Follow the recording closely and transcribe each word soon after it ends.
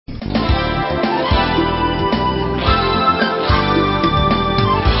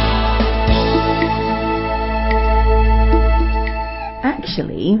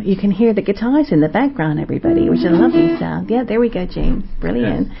actually, you can hear the guitars in the background, everybody, which is a lovely sound. Yeah, there we go, James.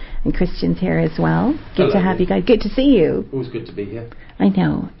 Brilliant. Yes. And Christian's here as well. Good to have you guys. Good to see you. Always good to be here. I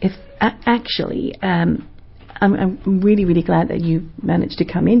know. It's actually, I'm really, really glad that you managed to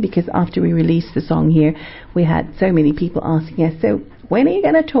come in, because after we released the song here, we had so many people asking us, so when are you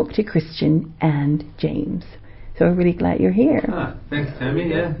going to talk to Christian and James? So I'm really glad you're here. Thanks, Tammy.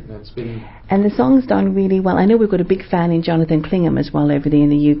 Yeah, that's been. And the song's done really well. I know we've got a big fan in Jonathan Clingham as well over there in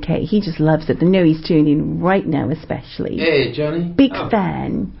the UK. He just loves it. I know he's tuned in right now, especially. Hey, Johnny. Big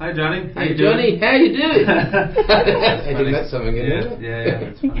fan. Hi, Johnny. Hey, Johnny. How you doing? I think that's something, isn't it? Yeah,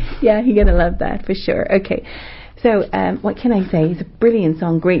 it's funny. Yeah, you're gonna love that for sure. Okay. So, what can I say? It's a brilliant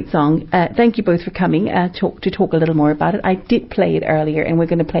song, great song. Thank you both for coming to talk a little more about it. I did play it earlier, and we're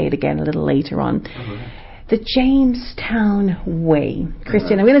going to play it again a little later on. The Jamestown Way.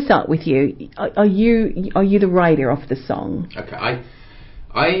 Christian, I'm going to start with you. Are you the writer of the song? Okay,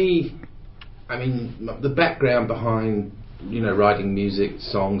 I mean, the background behind writing music,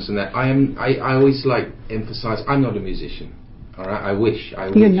 songs, and that I always emphasise I'm not a musician. All right, I wish.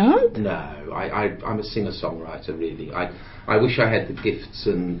 You're not? No, I'm a singer-songwriter, really. I wish I had the gifts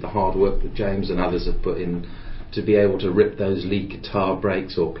and the hard work that James and others have put in to be able to rip those lead guitar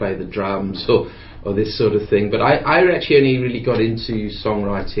breaks or play the drums or this sort of thing. But I actually only really got into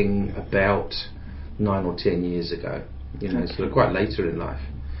songwriting about 9 or 10 years ago, sort of quite later in life.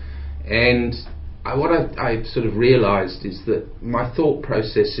 And what I've sort of realised is that my thought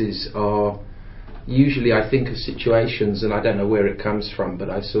processes are usually, I think of situations, and I don't know where it comes from, but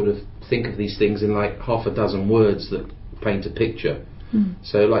I sort of think of these things in like half a dozen words that paint a picture.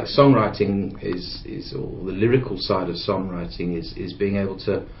 So like songwriting is or the lyrical side of songwriting is being able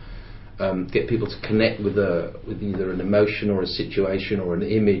to get people to connect with either an emotion or a situation or an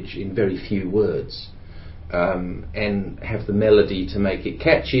image in very few words, and have the melody to make it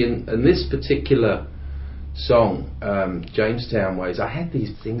catchy. And this particular song, Jamestown Ways, I had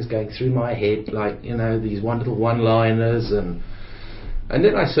these things going through my head, like these wonderful one-liners, and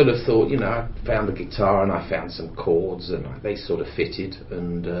then I sort of thought, I found the guitar and I found some chords and they sort of fitted,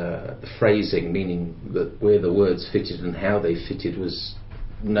 and the phrasing, meaning that where the words fitted and how they fitted, was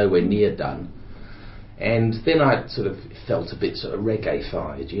nowhere near done. And then I sort of felt a bit sort of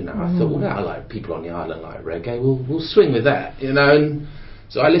reggae-fied, I thought, well, I like people on the island like reggae, we'll swing with that, and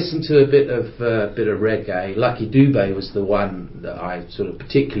so I listened to a bit of reggae. Lucky Dubé was the one that I sort of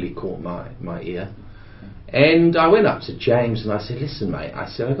particularly caught my ear. And I went up to James and I said, listen, mate, I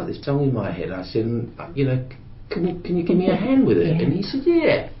said, I've got this song in my head. I said, can you give me a hand with it? And he said,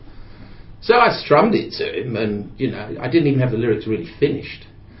 yeah. So I strummed it to him, and, I didn't even have the lyrics really finished.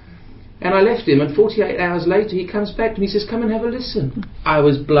 And I left him, and 48 hours later he comes back to me and says, come and have a listen. I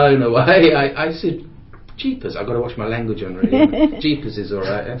was blown away. I said, Jeepers, I've got to watch my language on radio. Jeepers is all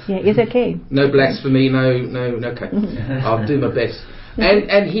right. Yeah, it's okay. No blasphemy, no, okay. I'll do my best.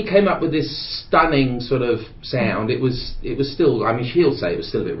 And he came up with this stunning sort of sound. It was still, I mean, he'll say it was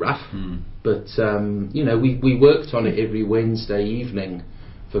still a bit rough, but we worked on it every Wednesday evening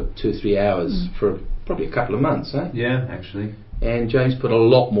for 2 or 3 hours for probably a couple of months, eh? Yeah, actually. And James put a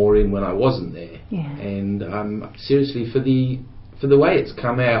lot more in when I wasn't there. Yeah. And seriously, for the way it's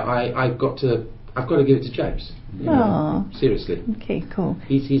come out, I've got to give it to James. Seriously. Okay, cool.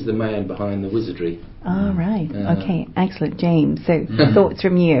 He's the man behind the wizardry. All right. Okay, excellent, James. So, thoughts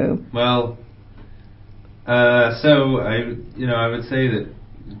from you? Well, so I would say that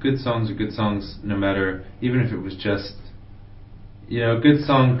good songs are good songs, no matter, even if it was just, a good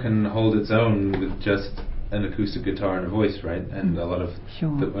song can hold its own with just an acoustic guitar and a voice, right? And a lot of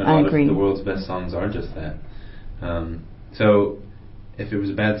the world's best songs are just that. So if it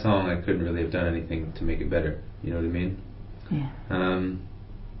was a bad song, I couldn't really have done anything to make it better. You know what I mean? Yeah.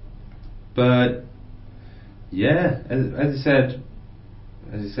 But yeah, as I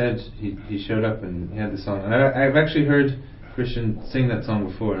said, he showed up and he had the song. And I've actually heard Christian sing that song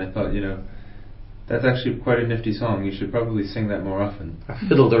before, and I thought, that's actually quite a nifty song. You should probably sing that more often. I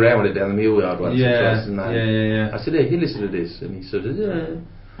fiddled around with it down the mule yard once or twice, and yeah. I said, hey, listen to this, and he sort of,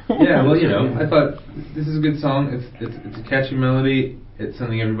 yeah, well, I thought this is a good song. It's a catchy melody. It's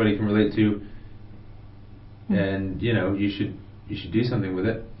something everybody can relate to, and you should do something with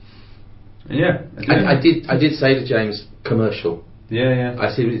it. And yeah, I did say to James, commercial. Yeah. I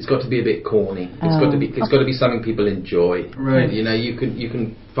said it's got to be a bit corny. It's got to be something people enjoy. Right. You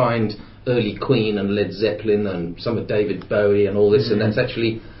can find early Queen and Led Zeppelin and some of David Bowie and all this, and that's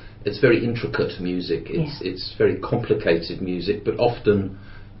actually, it's very intricate music. It's very complicated music, but often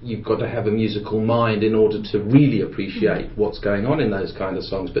you've got to have a musical mind in order to really appreciate what's going on in those kind of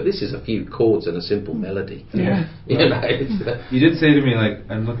songs. But this is a few chords and a simple melody. Yeah. You know, you did say to me, like,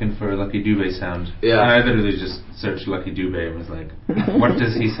 I'm looking for a Lucky Dubé sound. Yeah. And I literally just searched Lucky Dubé and was like, what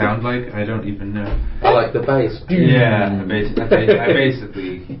does he sound like? I don't even know. I like the bass. Yeah, I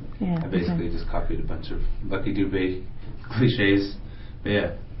basically just copied a bunch of Lucky Dubé cliches. But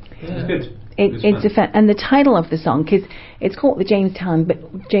yeah, it was good. And the title of the song, because it's called the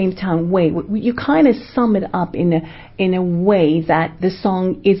Jamestown Way. You kind of sum it up in a way that the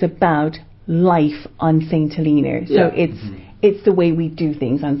song is about life on St. Helena. So it's the way we do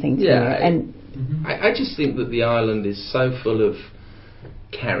things on St. Helena. And I just think that the island is so full of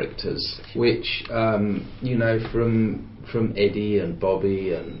characters, which you know, from Eddie and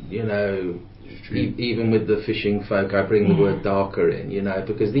Bobby, and you know. Even with the fishing folk, I bring the word darker in, you know,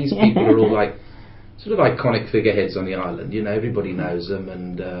 because these people are all like sort of iconic figureheads on the island. You know, everybody knows them,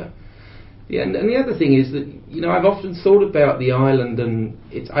 and and the other thing is that, you know, I've often thought about the island, and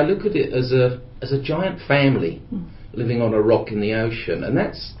I look at it as a giant family living on a rock in the ocean, and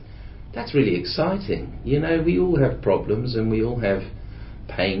that's really exciting. You know, we all have problems, and we all have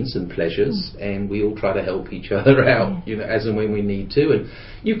pains and pleasures, and we all try to help each other out, you know, as and when we need to. And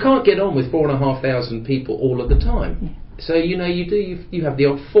you can't get on with 4,500 people all of the time. So, you know, you have the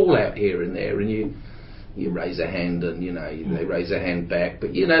odd fallout here and there, and you raise a hand, and you know they raise a hand back.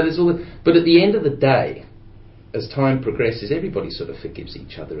 But you know, but at the end of the day, as time progresses, everybody sort of forgives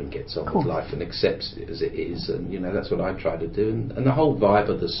each other and gets on with life and accepts it as it is. And you know, that's what I try to do. And the whole vibe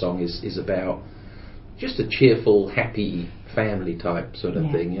of the song is about just a cheerful, happy family type sort of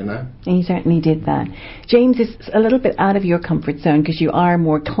thing, you know. And you certainly did that. James, is a little bit out of your comfort zone because you are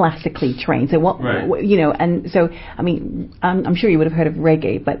more classically trained. So what you know, and so I mean, I'm sure you would have heard of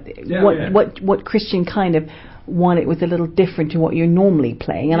reggae, but what Christian kind of wanted was a little different to what you're normally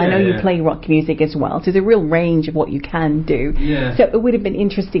playing. And I know you play rock music as well, so there's a real range of what you can do. Yeah. So it would have been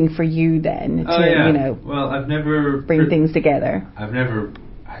interesting for you then to you know, well, I've never bring things together. I've never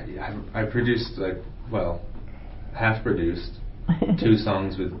I produced half produced 2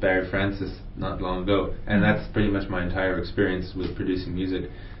 songs with Barry Francis not long ago, and that's pretty much my entire experience with producing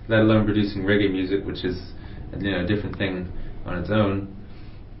music, let alone producing reggae music, which is, you know, a different thing on its own.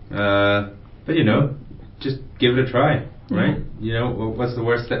 But you know, just give it a try, right? You know, what's the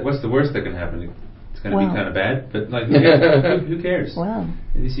worst that can happen? It's going to be kind of bad, but like, who cares? Well,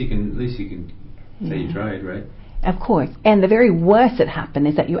 at least you can say you tried, right? Of course. And the very worst that happened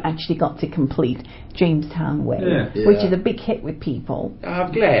is that you actually got to complete Jamestown Way, which is a big hit with people.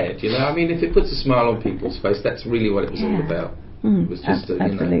 I'm glad, you know. I mean, if it puts a smile on people's face, that's really what it was all about. It was just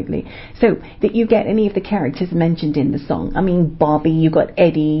absolutely. So, did you get any of the characters mentioned in the song? I mean, Bobby, you got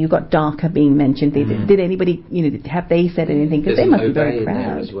Eddie, you got Darker being mentioned. Did anybody, you know, have they said anything? Because they must be very proud.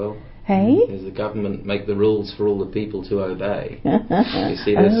 There as well. Hey? Does the government make the rules for all the people to obey? You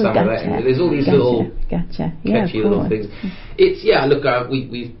see, there's some of that. There's all these little catchy little things. It's look,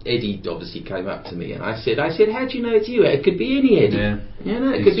 Eddie obviously came up to me, and I said, how do you know it's you? It could be any Eddie. Yeah. You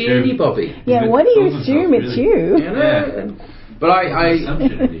know, it could be any Bobby. Yeah, why do you assume it's you? You know? But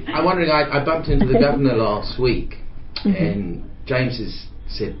I'm wondering, I bumped into the governor last week, and James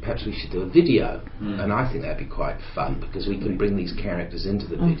said perhaps we should do a video, and I think that'd be quite fun because we can bring these characters into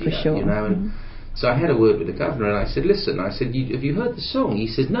the video, for sure. you know. And so I had a word with the governor, and I said, listen, have you heard the song? He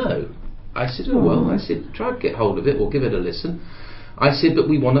said, no. I said, oh well. I said, try to get hold of it, we'll give it a listen. I said, but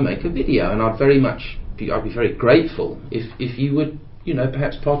we want to make a video, and I'd be very grateful if you would, you know,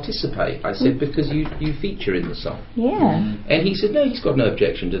 perhaps participate. I said, because you feature in the song. Yeah. And he said, no, he's got no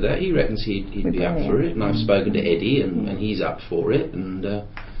objection to that. He reckons he'd be up for it. And I've spoken to Eddie, and he's up for it. And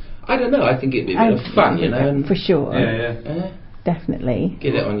I don't know, I think it'd be a bit of fun, you know. And for sure. Yeah. Definitely.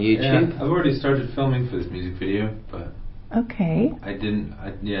 Get it on YouTube. Yeah, I've already started filming for this music video, but last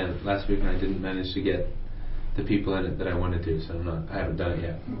week I didn't manage to get the people in it that I wanted to, so I haven't done it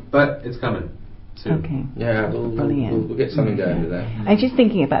yet. But it's coming. Soon. Okay. Yeah, we'll get something going with that. I'm just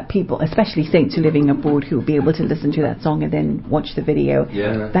thinking about people, especially Saints who living abroad, who will be able to listen to that song and then watch the video.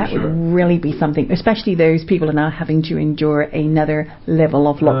 Yeah, that would really be something. Especially those people are now having to endure another level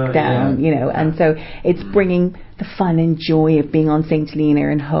of lockdown, you know. And so it's bringing the fun and joy of being on St. Helena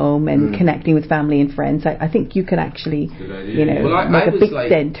and home and connecting with family and friends. I think you could actually, you know, make a big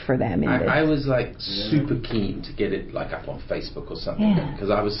dent for them in this. I was like super keen to get it like up on Facebook or something because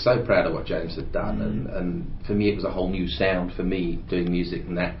I was so proud of what James had done, and for me it was a whole new sound for me doing music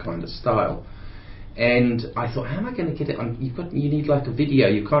in that kind of style. And I thought, how am I going to get it on? You need like a video.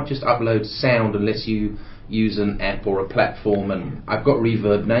 You can't just upload sound unless you use an app or a platform, and I've got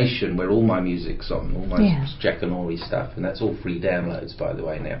Reverb Nation where all my music's on, all my Jackanory stuff, and that's all free downloads, by the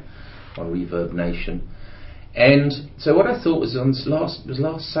way, now on Reverb Nation. And so what I thought was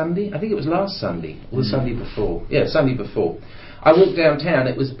last Sunday, I think it was last Sunday, or the Sunday before. Yeah, Sunday before. I walked downtown,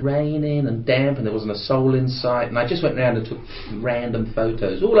 it was raining and damp and there wasn't a soul in sight, and I just went round and took random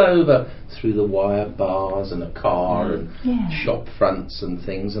photos all over through the wire bars and a car and shop fronts and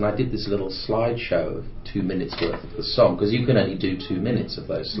things, and I did this little slideshow of 2 minutes worth of the song, because you can only do 2 minutes of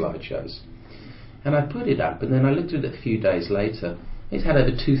those slideshows. And I put it up, and then I looked at it a few days later. It's had over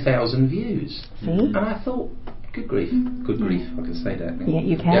 2,000 views. And I thought, good grief, I can say that now. Yeah,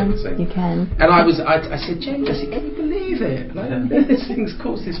 you can. Yeah, you can. And I said, James, can you believe it? Like, this thing's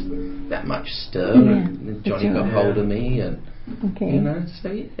caused that much stir. And Johnny got hold of me, and you know, so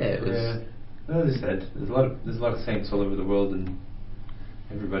it was. Yeah. Well, as I said, there's a lot of saints all over the world, and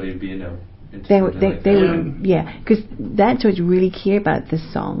everybody would be, you know, they were, because that's what's really key about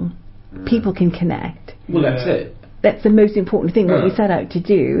this song. People can connect. Well, that's it. That's the most important thing. What we set out to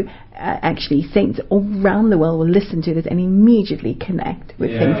do, actually, saints all around the world will listen to this and immediately connect with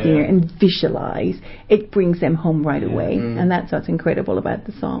Saint Leaner and visualize. It brings them home right away, and that's what's incredible about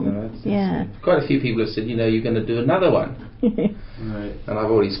the song. Quite a few people have said, you know, you're going to do another one. Right. And I've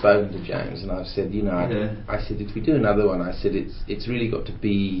already spoken to James, and I've said, you know, I said, if we do another one, I said it's really got to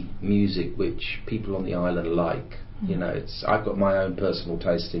be music which people on the island like. You know, I've got my own personal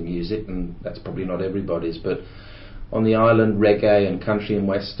taste in music, and that's probably not everybody's, but on the island, reggae and country and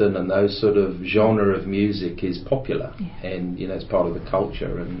western and those sort of genre of music is popular, and you know, it's part of the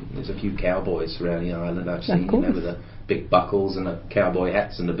culture. And there's a few cowboys around the island I've seen, you know, with the big buckles and the cowboy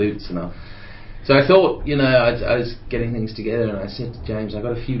hats and the boots and all. So I thought, you know, I was getting things together, and I said to James, I've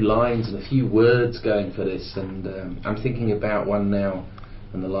got a few lines and a few words going for this, and I'm thinking about one now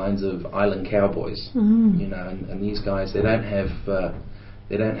on the lines of Island Cowboys, you know, and these guys, they don't have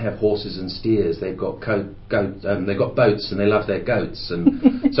horses and steers. They've got they've got boats, and they love their goats.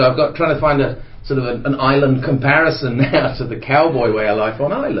 And so I've got trying to find a sort of an island comparison now to the cowboy way of life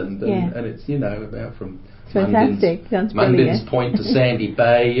on island, and it's, you know, about from Mundin's Point to Sandy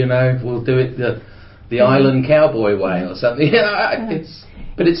Bay. You know, we'll do it the island cowboy way or something. You know,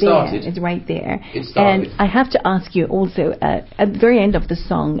 it started. It's right there. It started. And I have to ask you also, at the very end of the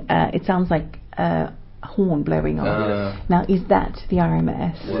song, it sounds like horn blowing on. Now, is that the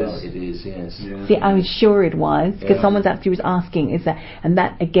RMS? Well, it is, yes. Yeah. See, I was sure it was, because someone actually was asking, is that, and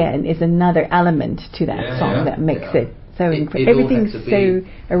that again is another element to that song that makes it so incredible. Everything's so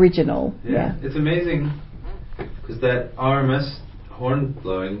original. Yeah, it's amazing, because that RMS horn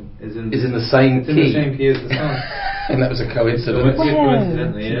blowing is in the same key. In the same key as the song. And that was a coincidence.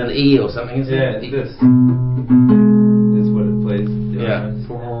 Coincidentally, an E or something, isn't it? Yeah, it's this. It's what it plays.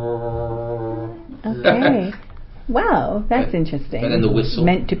 Okay. Wow, that's interesting. And then the whistle.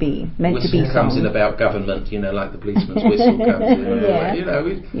 Meant to be comes in about government, you know, like the policeman's whistle comes in. You know,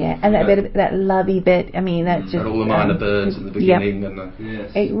 and that bit of, that lovey bit. I mean, that's just. And all the minor birds in the beginning, and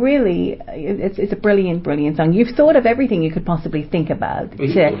it really, it's a brilliant song. You've thought of everything you could possibly think about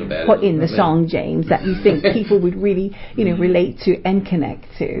to put in the song, James, that you think people would really, you know, relate to and connect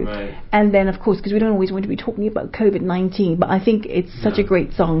to. Right. And then, of course, because we don't always want to be talking about COVID-19, but I think it's such a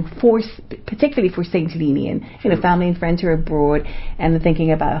great song particularly for Saint Leaner, you know, family and friends who are abroad and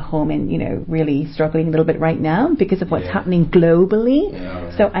thinking about home and, you know, really struggling a little bit right now because of what's happening globally.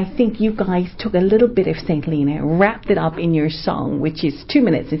 So I think you guys took a little bit of Saint Leaner, wrapped it up in your song, which is 2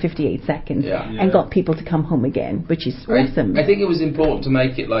 minutes and 58 seconds, and got people to come home again, which is awesome. I think it was important to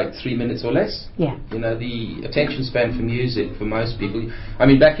make it like 3 minutes or less. Yeah. You know, the attention span for music for most people, I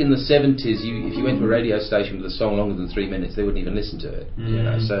mean, back in the 70s, if you went to a radio station with a song longer than 3 minutes, they wouldn't even listen to it. You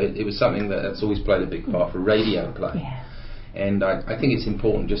know, so it was something that's always played a big part for radio play. Yeah. And I think it's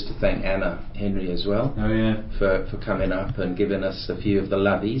important just to thank Anna Henry as well for coming up and giving us a few of the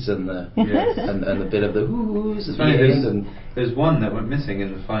lovies and the and a bit of the oohs at the end. There's one that went missing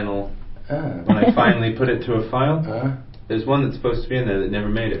in the final. When I finally put it to a file, there's one that's supposed to be in there that never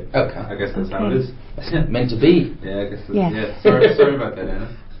made it. Okay. I guess that's how it is. Meant to be. Yeah, I guess. Sorry about that,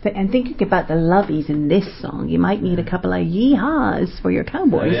 Anna. And thinking about the lovies in this song, you might need a couple of yeehaws for your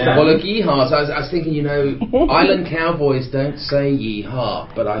cowboys. Well, look, yeehaws, I was thinking, you know, island cowboys don't say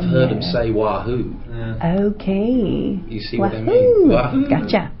yeehaw, but I've heard them say wahoo. Okay. You see what I mean? Wahoo.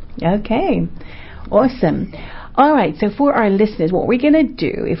 Gotcha. Okay. Awesome. All right, so for our listeners, what we're going to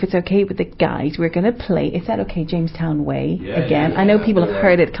do, if it's okay with the guys, we're going to play, is that okay, Jamestown Way again? I know people have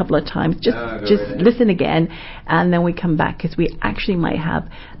heard it a couple of times. Just listen again, and then we come back, because we actually might have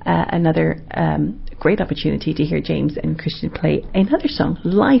another great opportunity to hear James and Christian play another song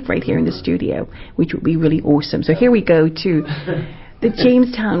live right here in the studio, which would be really awesome. So here we go to the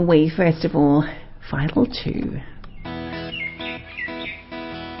Jamestown Way Festival Final 2.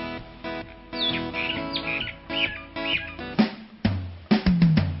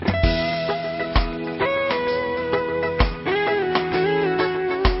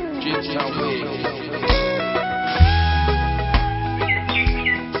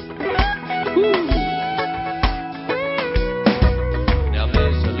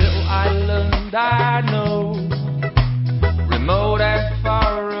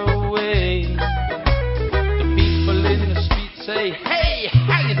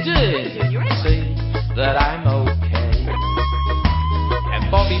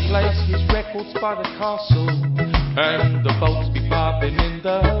 By the castle, and the boats be bobbing in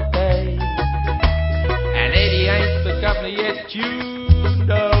the bay. And Eddie ain't the governor yet, you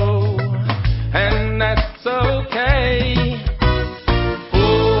know, and that's okay.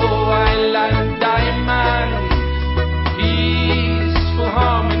 Oh, Island Diamond, peaceful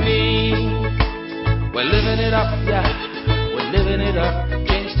harmony. We're living it up, yeah, we're living it up,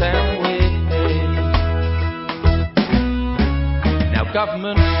 Jamestown way.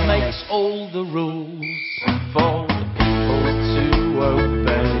 Government makes all the rules for the people to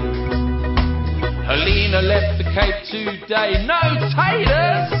obey. Helena left the Cape today. No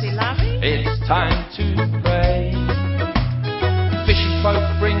taters, it's time to pray. Fishing folk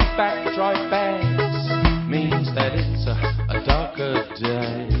bring back dry bags, means that it's a darker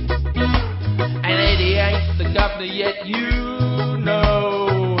day. And Eddie ain't the governor yet, you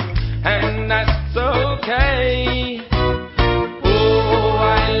know, and that's okay.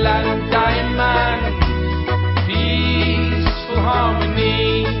 Island Diamond, peaceful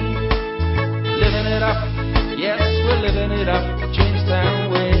harmony. Living it up, yes, we're living it up,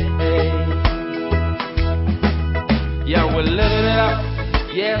 Jamestown way. Yeah, we're living it up,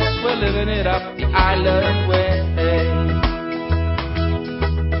 yes, we're living it up, the island way.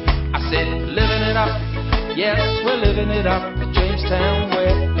 I said, living it up, yes, we're living it up, the Jamestown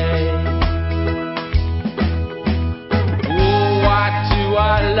way.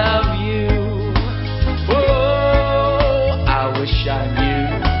 I love you. Oh, I wish I knew.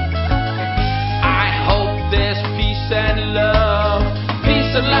 I hope there's peace and love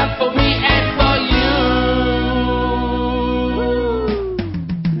for me and for you.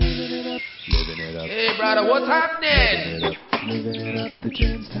 Living it up. Hey, brother, what's happening? Living it up, the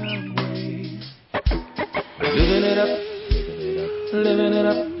Jamestown way. Living it up, living it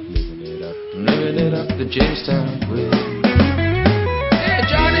up, living it up, living it up, the Jamestown way.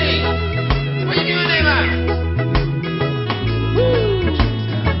 Johnny, what you doing there, man? Woo!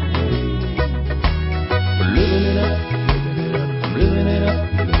 I'm living it up, I'm living it up,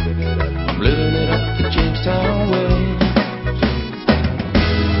 I'm living it up the Jamestown way.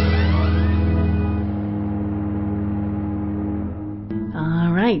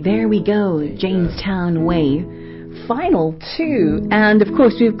 All right, there we go, Jamestown Way. Final 2, and of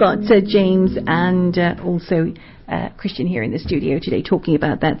course we've got James and also Christian here in the studio today talking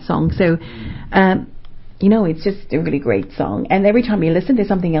about that song. So it's just a really great song, and every time you listen there's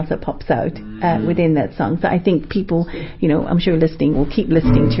something else that pops out within that song. So I think people, I'm sure listening will keep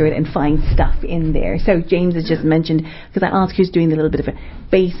listening to it and find stuff in there. So James has just mentioned, because I asked who's doing a little bit of a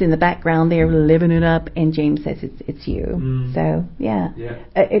bass in the background there, living it up, and James says it's you. So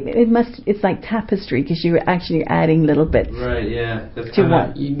it's like tapestry, because you're actually adding little bits to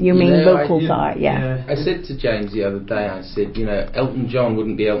what your main vocals are. I said to James the other day, I said, Elton John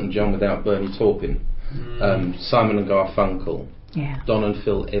wouldn't be Elton John without Bernie Taupin. Simon and Garfunkel, Don and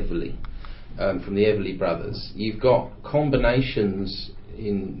Phil Everly, from the Everly Brothers. You've got combinations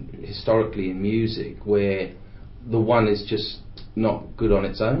historically in music where the one is just not good on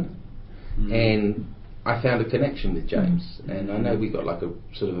its own, and I found a connection with James. And I know we've got like a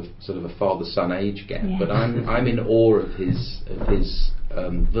sort of a father-son age gap, but I'm in awe of his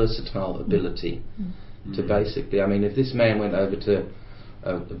versatile ability to basically, if this man went over to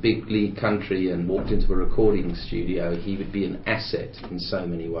a big league country and walked into a recording studio, he would be an asset in so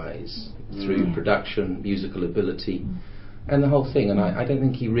many ways through production, musical ability, and the whole thing. And I don't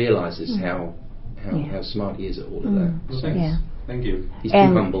think he realises how smart he is at all of that. Well, thanks. Thank you. He's too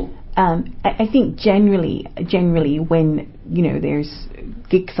humble. I think generally when there's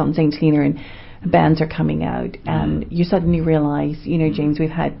gigs on St. Helena and bands are coming out, and you suddenly realise, James,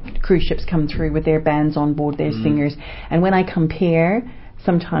 we've had cruise ships come through with their bands on board, their singers, and when I compare,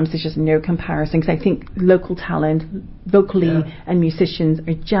 sometimes there's just no comparison, because I think local talent, vocally and musicians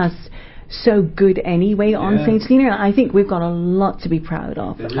are just so good anyway on St. Helena. I think we've got a lot to be proud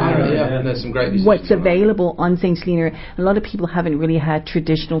of. There's some great musicians. What's available on St. Helena. A lot of people haven't really had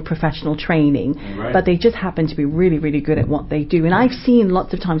traditional professional training, but they just happen to be really, really good at what they do. And I've seen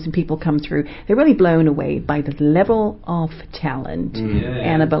lots of times when people come through, they're really blown away by the level of talent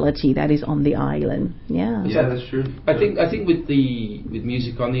and ability that is on the island. Yeah, that's true. I think with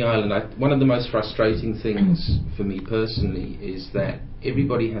music on the island, one of the most frustrating things for me personally is that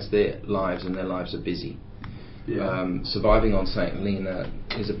everybody has their lives and their lives are busy. Surviving on St. Helena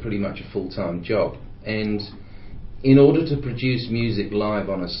is pretty much a full-time job, and in order to produce music live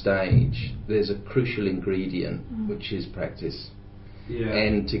on a stage, there's a crucial ingredient, which is practice.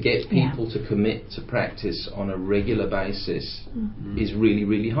 And to get people to commit to practice on a regular basis is really,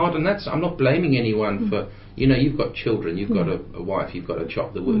 really hard. And I'm not blaming anyone for, you've got children, you've got a wife, you've got to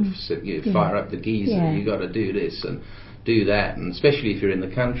chop the wood, fire up the geyser, you've got to do this and do that, and especially if you're in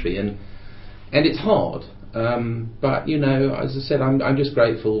the country. And it's hard. But, as I said, I'm just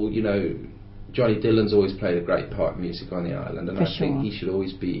grateful, Johnny Dillon's always played a great part in music on the island, and think he should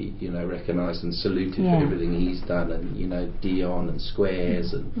always be, recognised and saluted for everything he's done, and Dion and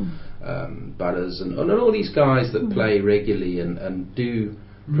Squares and Butters and all these guys that play regularly and do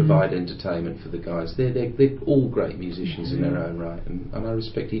provide entertainment for the guys. They're all great musicians in their own right, and I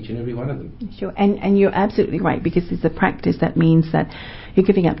respect each and every one of them. Sure, and you're absolutely right, because it's a practice that means that you're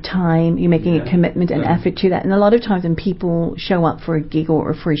giving up time, you're making a commitment and effort to that. And a lot of times when people show up for a gig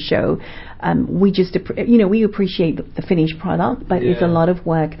or for a show, we just we appreciate the finished product, but it's a lot of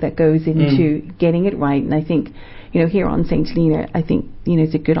work that goes into getting it right. And I think here on St. Helena, I think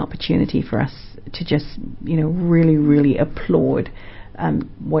it's a good opportunity for us to just really, really applaud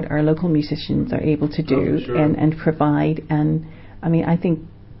what our local musicians are able to do and provide. And I mean, I think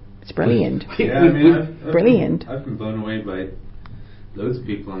it's brilliant. Brilliant. I've been blown away by loads of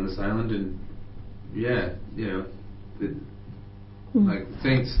people on this island, and like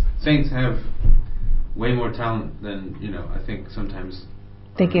Saints have way more talent than I think sometimes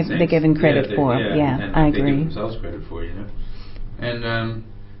they're given credit for. And I they agree. give themselves credit for, and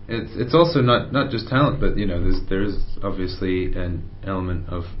it's also not just talent, but there's obviously an element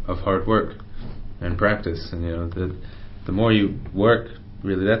of hard work and practice, and the more you work,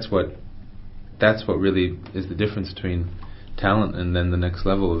 really that's what really is the difference between talent and then the next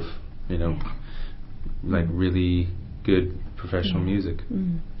level of like really good professional music.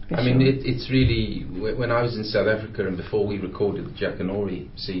 I mean, it's really, when I was in South Africa and before we recorded the Jackanory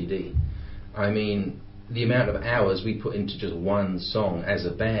CD, I mean, the amount of hours we put into just one song as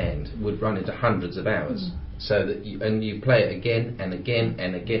a band would run into hundreds of hours. So that you play it again and again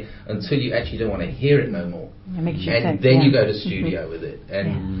and again until you actually don't want to hear it no more. Then you go to studio with it.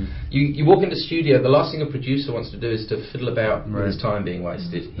 And you walk into studio, the last thing a producer wants to do is to fiddle about with his time being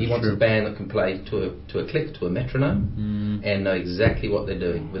wasted. He wants a band that can play to a click, to a metronome, and know exactly what they're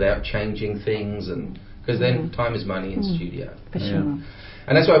doing without changing things, and because then time is money in studio. For sure.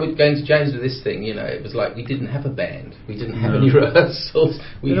 And that's why we're going to James with this thing, it was like we didn't have a band. We didn't have any rehearsals.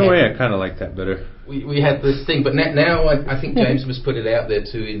 In a way, I kind of like that better. We had this thing, but now I think James must put it out there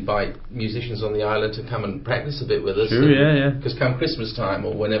to invite musicians on the island to come and practice a bit with us. Sure, Because come Christmas time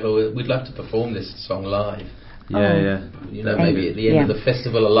or whenever, we'd love to perform this song live. Maybe at the end of the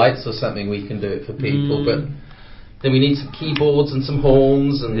Festival of Lights or something we can do it for people, but then we need some keyboards and some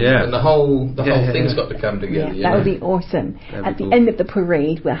horns and the whole thing's got to come together. That would be awesome. At the end of the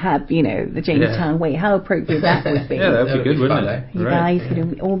parade, we'll have the Jamestown Way. How appropriate that would be. That would be good, wouldn't it? You guys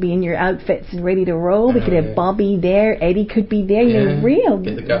could all be in your outfits and ready to roll. We could have Bobby there, Eddie could be there.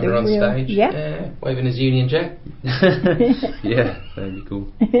 Get the governor on stage. Waving his Union Jack. That'd be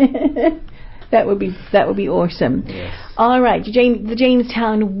cool. That would be awesome. Yes. All right, the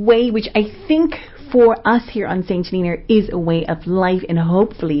Jamestown Way, which I think for us here on St. Helena is a way of life, and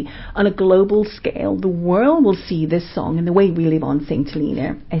hopefully on a global scale the world will see this song and the way we live on St.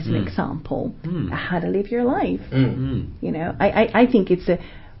 Helena as an example of how to live your life. I think it's a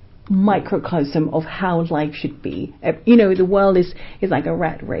microcosm of how life should be. The world is like a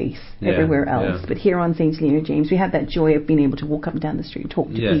rat race everywhere else, but here on St. Helena, James, we have that joy of being able to walk up and down the street, talk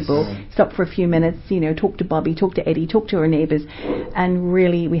to people, stop for a few minutes, talk to Bobby, talk to Eddie, talk to our neighbours, and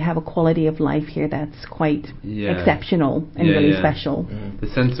really we have a quality of life here that's quite exceptional and really special. The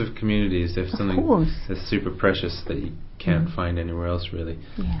sense of community is something that's super precious that you can't find anywhere else, really.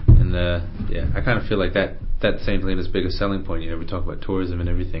 And I kind of feel like that's St. Helena's biggest selling point. We talk about tourism and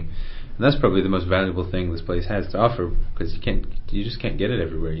everything, and that's probably the most valuable thing this place has to offer, because you just can't get it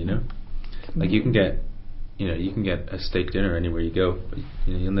everywhere. Like you can get a steak dinner anywhere you go, but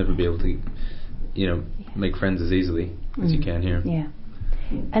you'll never be able to make friends as easily as you can here.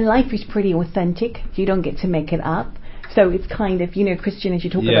 and life is pretty authentic. You don't get to make it up. So it's kind of, you know, Christian, as you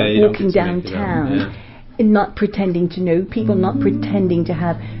talk about walking downtown and not pretending to know people, not pretending to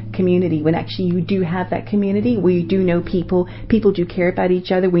have community, when actually you do have that community where you do know people. People do care about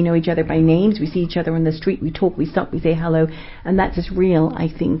each other. We know each other by names. We see each other on the street. We talk, we stop, we say hello. And that's as real, I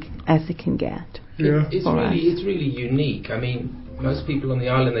think, as it can get. Yeah. It's really unique. I mean, most people on the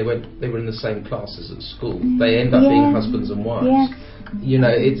island, they were in the same classes at school. They end up being husbands and wives. Yes. You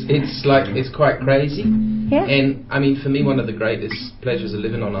know, it's quite crazy. Yes. And I mean, for me, one of the greatest pleasures of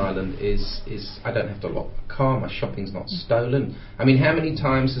living on Ireland is I don't have to lock my car. My shopping's not stolen. I mean, how many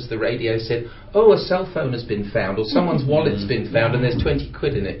times has the radio said, "Oh, a cell phone has been found," or "Someone's wallet's been found and there's 20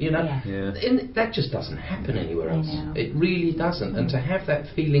 quid in it"? You know, and that just doesn't happen anywhere else. It really doesn't. And to have that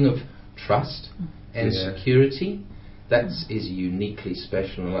feeling of trust and security, that is uniquely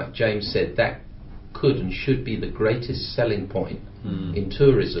special. And like James said, that could and should be the greatest selling point in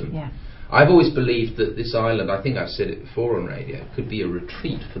tourism. Yeah. I've always believed that this island, I think I've said it before on radio, could be a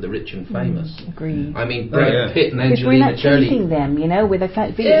retreat for the rich and famous. Agreed. I mean, Brad Pitt and Angelina Jolie. Because we're not chasing them, you know, with a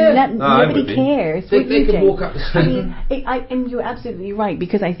fact. Nobody cares. They can walk up the street. I mean, and you're absolutely right,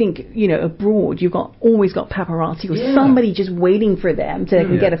 because I think, you know, abroad you've always got paparazzi or somebody just waiting for them so they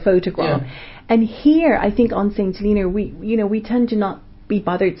can get a photograph. Yeah. And here, I think on St. Helena, we tend to not be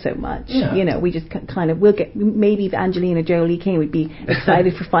bothered so much. You know, we just kind of, we'll get, maybe if Angelina Jolie came, we'd be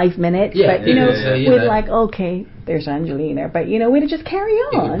excited for 5 minutes, but we're like, okay, there's Angelina, but you know, we'd just carry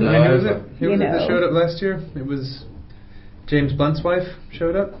on. Who was it that showed up last year? It was James Blunt's wife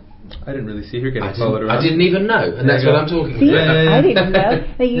showed up. I didn't really see her getting followed around. I didn't even know, and that's what I'm talking about. I didn't know.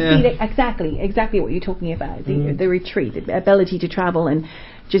 Now you see that exactly what you're talking about, the retreat, the ability to travel and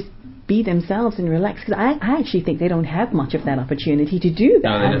just be themselves and relax, because I actually think they don't have much of that opportunity to do that.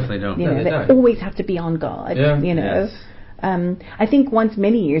 No, they definitely don't. You know, they always have to be on guard. You know, I think once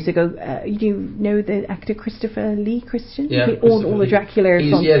many years ago, you know the actor Christopher Lee, Christian, all the Dracula. He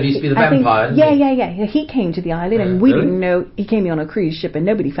used to be the vampire. He came to the island, and we didn't know. He came on a cruise ship, and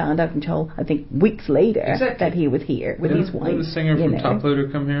nobody found out until I think weeks later that he was here with his wife. Did the singer from Top Loader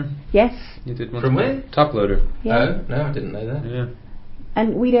come here? Yes. You did one from where? Top Loader. Yeah. Oh no, I didn't know that. Yeah.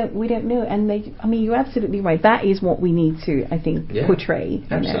 And we don't know, and I mean, you're absolutely right. That is what we need to, I think, portray.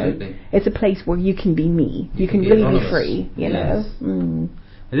 Absolutely, you know? It's a place where you can be me. You can really be free. You know.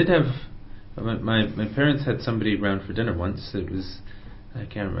 I did have my parents had somebody around for dinner once. It was, I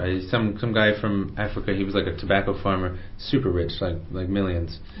can't remember, some guy from Africa. He was like a tobacco farmer, super rich, like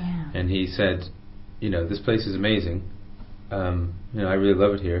millions. Yeah. And he said, you know, this place is amazing. You know, I really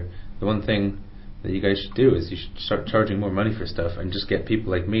love it here. The one thing that you guys should do is you should start charging more money for stuff and just get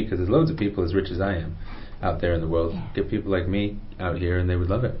people like me, because there's loads of people as rich as I am out there in the world. Get people like me out here and they would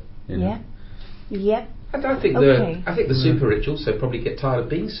love it. You know? Yep. I think the super rich also probably get tired of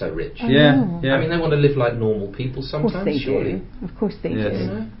being so rich. I mean, they want to live like normal people sometimes. Of course they surely. do. Of course they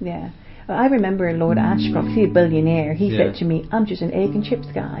do. Yeah. Well, I remember Lord Ashcroft, he's a billionaire. He said to me, "I'm just an egg and chips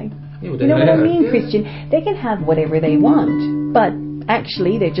guy." You know what I mean, Christian? They can have whatever they want, but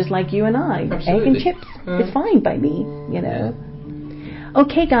actually they're just like you and I. Absolutely. Egg and chips is fine by me, you know.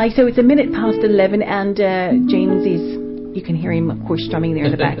 Okay, guys, so it's 11:11, and James is, you can hear him, of course, strumming there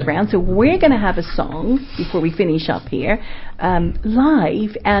in the background. So we're going to have a song before we finish up here,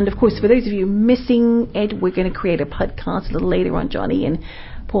 live. And, of course, for those of you missing it, we're going to create a podcast a little later on. Johnny and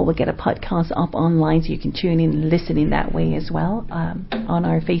Paul will get a podcast up online, so you can tune in and listen in that way as well, on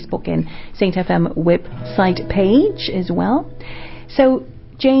our Facebook and St. FM website page as well. So,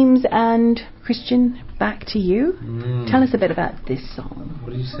 James and Christian, back to you. Tell us a bit about this song.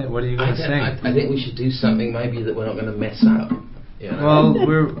 What do you say? What are you going to sing? I think we should do something maybe that we're not going to mess up. You know?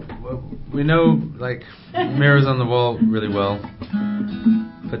 Well, we know like Mirrors on the Wall really well,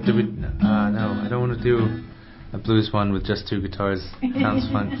 but do we? No, I don't want to do a blues one with just two guitars. Sounds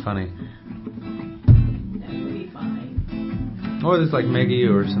funny. That would be fine. Or there's like Meggie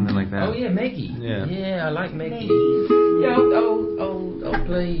or something like that. Oh yeah, Meggie. Yeah, I like Meggie. Yeah, I'll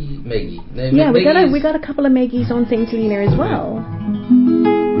play Meggie. No, we got a couple of Meggies on St. Helena as well.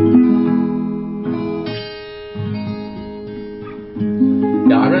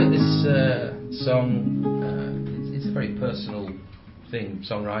 Yeah, I wrote this song. It's a very personal thing.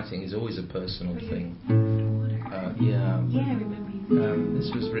 Songwriting is always a personal thing.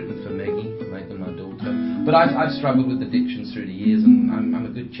 This was written for Meggie, my daughter. But I've struggled with addictions through the years, and I'm a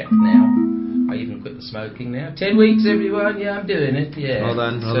good chap now. I even quit the smoking now. 10 weeks, everyone. Yeah, I'm doing it. Yeah. Well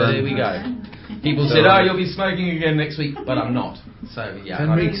done. There we go. People said, you'll be smoking again next week, but I'm not. So, yeah.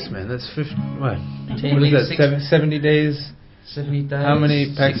 10 weeks, man. That's 50, what? 10 what weeks, is that, 70 days? 70 days. How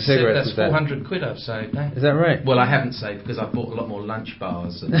many packs of cigarettes is That's that? 400 quid I've saved. Eh? Is that right? Well, I haven't saved because I've bought a lot more lunch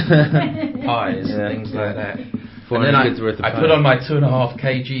bars and pies and things like that. And then I put on my 2.5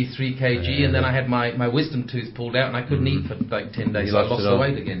 kg, 3 kg, and then I had my wisdom tooth pulled out and I couldn't eat for like 10 days. So I lost the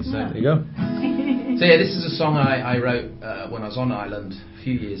weight again. So. There you go. So yeah, this is a song I wrote when I was on Ireland a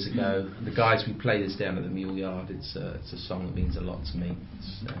few years ago. The guys, we play this down at the Mule Yard. It's a song that means a lot to me.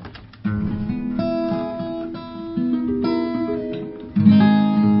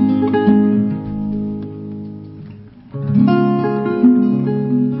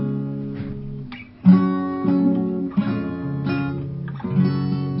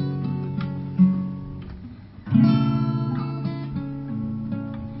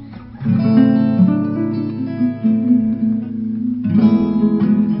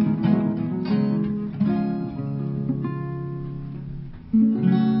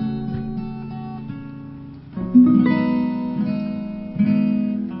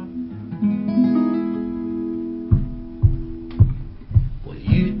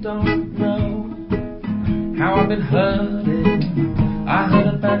 Don't know how I've been hurting. I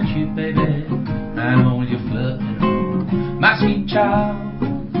heard about you, baby, and all you're flirting on. My sweet child,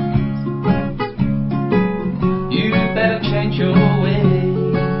 you better change your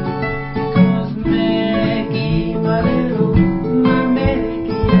ways. 'Cause Maggie, my Maggie,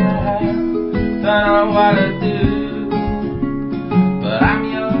 I don't know what to do. But I'm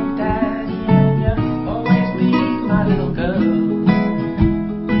your daddy and you'll always be my little girl.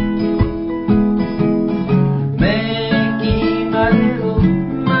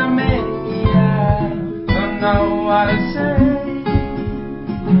 Know what to say,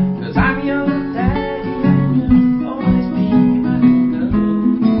 'cause I'm your daddy and you'll always be my little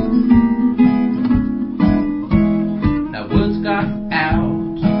girl. Now words got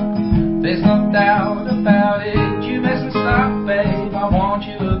out, there's no doubt about it. You mustn't stop, babe, I want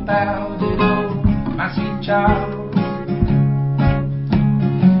you about it. Oh, my sweet child,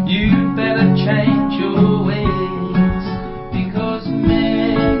 you better change your ways, because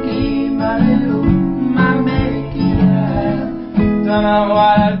Maggie, my little don't know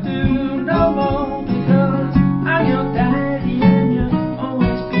what I do no more, because I'm your daddy and you'll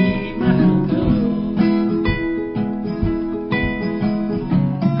always be my little girl.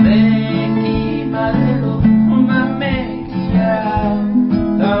 Maggie, my Maggie, I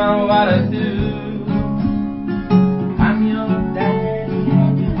don't know what I do. I'm your daddy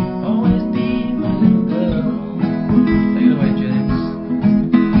and you'll always be my little girl. Take it away, James.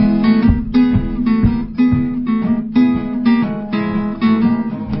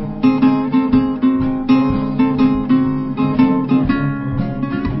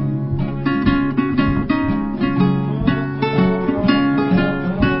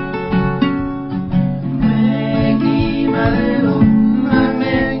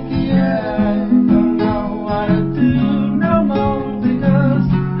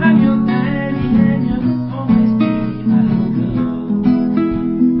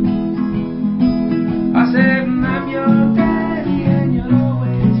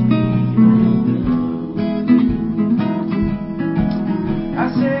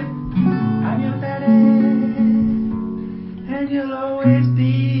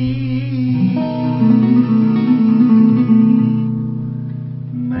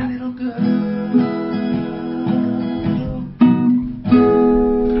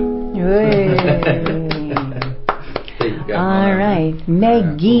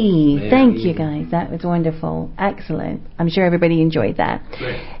 Maggie. Thank you guys. That was wonderful. Excellent. I'm sure everybody enjoyed that.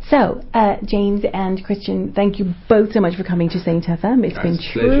 Great. So, James and Christian, thank you both so much for coming to Saint FM. It's been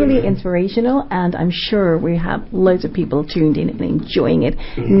truly inspirational, and I'm sure we have loads of people tuned in and enjoying it,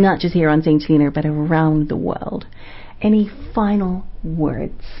 not just here on St. Helena, but around the world. Any final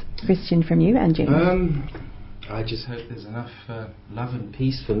words, Christian, from you and James? I just hope there's enough love and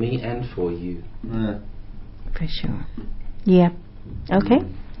peace for me and for you. For sure. Yeah. Okay.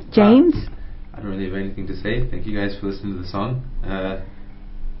 James? I don't really have anything to say. Thank you guys for listening to the song. And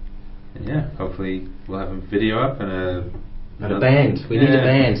yeah, hopefully we'll have a video up and a band. We need a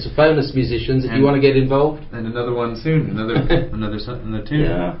band. So phone us, musicians, if you want to get involved. And another one soon. Another tune.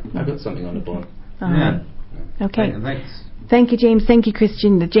 Yeah, I've got something on the board. Okay. Thanks. Thank you, James. Thank you,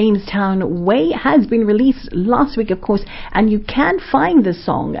 Christian. The Jamestown Way has been released last week, of course, and you can find the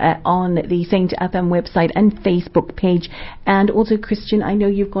song on the Saint FM website and Facebook page. And also, Christian, I know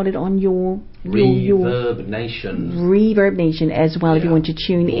you've got it on your Reverb Nation. Reverb Nation as well, if you want to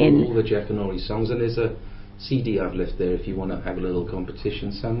tune in. All the Jeff and Ollie songs, and there's a CD I've left there if you want to have a little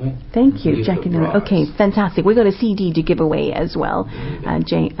competition somewhere. Thank you, Use Jack the and Noel. prize. Okay, fantastic. We've got a CD to give away as well,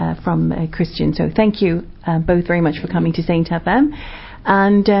 from Christian. So thank you both very much for coming to Saint FM,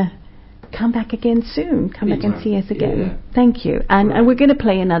 and come back again soon. Come back and see us again. Yeah. Thank you. And we're going to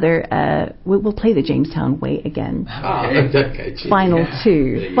play another. We'll play the Jamestown Way again. Okay. Final There 2,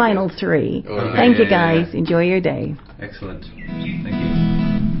 you final go. 3. All right. Thank you, Yeah. guys. Enjoy your day. Excellent. Thank you.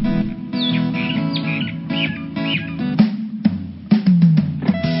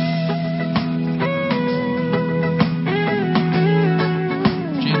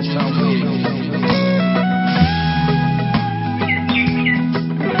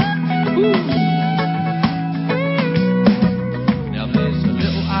 Now there's a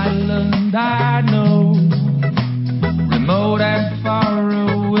little island I know, remote and far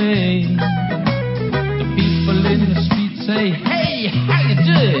away. The people in the street say, hey, how you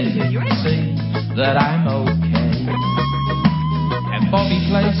doing? I say that I'm okay. And Bobby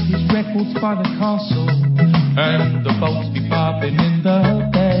plays his records by the castle, and the boats be bobbing in the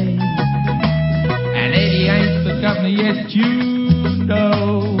bay. And Eddie ain't the governor yet, you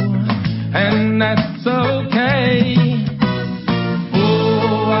know, and that's okay.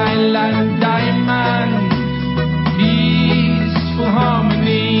 Oh, island diamond, peaceful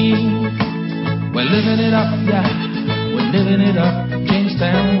harmony. We're living it up, yeah, we're living it up,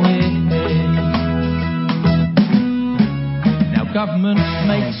 Jamestown way. Now government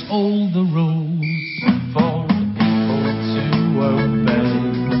makes all the rules for the people to obey.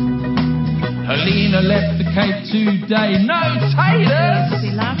 Helena left the Cape today, no taters,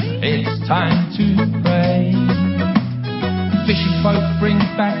 it's time to pray. Fishing folk bring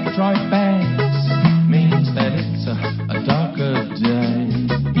back dry bags, means that it's a darker day.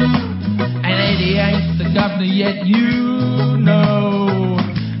 And Eddie ain't the governor yet, you know,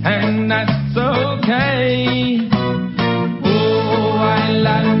 and that's okay. Oh,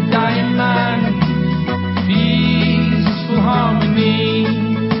 island diamond, peaceful harmony.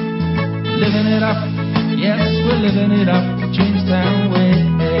 Living it up, yes, we're living it up, Jamestown way.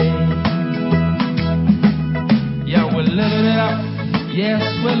 Yeah, we're living it up, yes,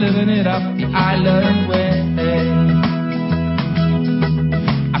 we're living it up, the island way.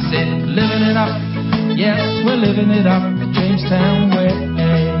 I said, living it up, yes, we're living it up, the Jamestown way.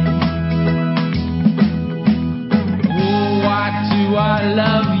 Oh, why do I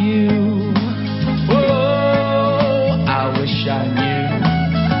love you? Oh, I wish I knew.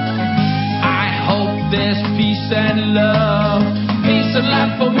 I hope there's peace and love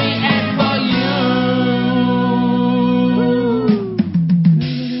for me and for you.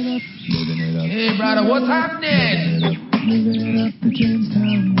 Hey, brother, what's happening? Living it up the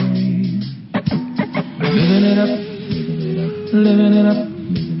Jamestown way. Living it up, living it up.